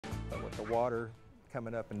But with the water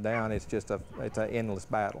coming up and down, it's an endless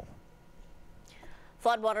battle.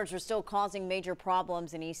 Floodwaters are still causing major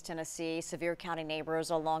problems in East Tennessee. Sevier County neighbors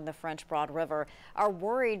along the French Broad River are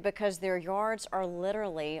worried because their yards are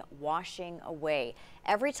literally washing away.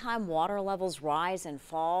 Every time water levels rise and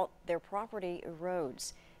fall, their property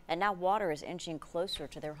erodes. And now water is inching closer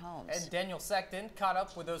to their homes. And Daniel Secton caught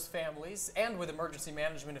up with those families and with emergency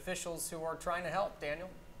management officials who are trying to help. Daniel?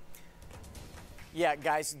 Yeah,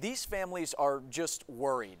 guys, these families are just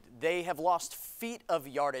worried. They have lost feet of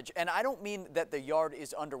yardage, and I don't mean that the yard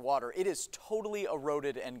is underwater. It is totally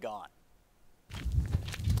eroded and gone.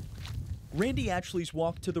 Randy Ashley's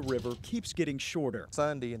walk to the river keeps getting shorter.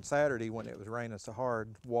 Sunday and Saturday, when it was raining so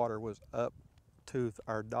hard, water was up to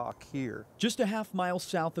our dock here. Just a half-mile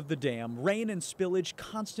south of the dam, rain and spillage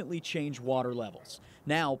constantly change water levels.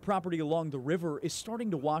 Now, property along the river is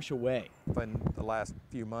starting to wash away. In the last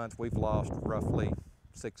few months, we've lost roughly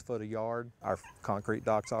 6 foot a yard. Our concrete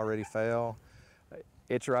docks already fell.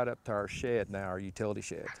 It's right up to our shed now, our utility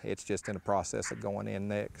shed. It's just in the process of going in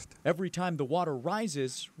next. Every time the water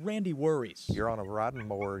rises, Randy worries. You're on a riding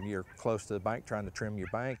mower and you're close to the bank trying to trim your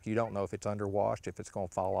bank. You don't know if it's underwashed, if it's going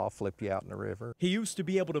to fall off, flip you out in the river. He used to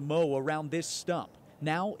be able to mow around this stump.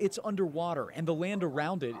 Now it's underwater and the land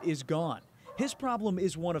around it is gone. His problem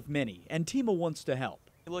is one of many, and TEMA wants to help.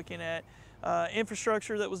 Looking at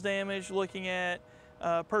infrastructure that was damaged, looking at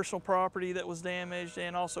personal property that was damaged,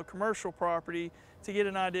 and also commercial property to get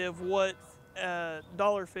an idea of what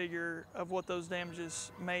dollar figure of what those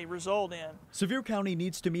damages may result in. Sevier County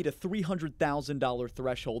needs to meet a $300,000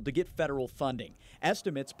 threshold to get federal funding.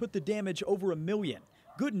 Estimates put the damage over $1 million.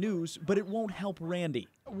 Good news, but it won't help Randy.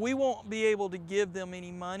 We won't be able to give them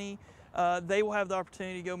any money. They will have the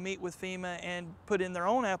opportunity to go meet with FEMA and put in their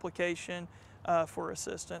own application for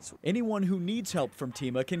assistance. Anyone who needs help from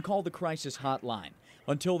TEMA can call the crisis hotline.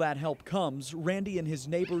 Until that help comes, Randy and his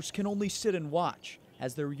neighbors can only sit and watch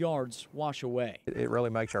as their yards wash away. It really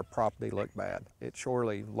makes our property look bad. It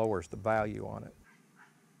surely lowers the value on it.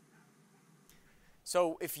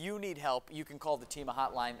 So if you need help, you can call the TEMA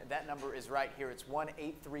hotline. That number is right here. It's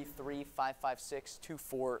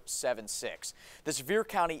 1-833-556-2476. The Sevier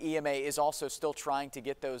County EMA is also still trying to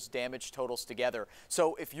get those damage totals together.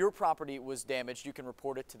 So if your property was damaged, you can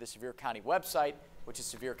report it to the Sevier County website, which is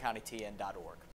seviercountytn.org.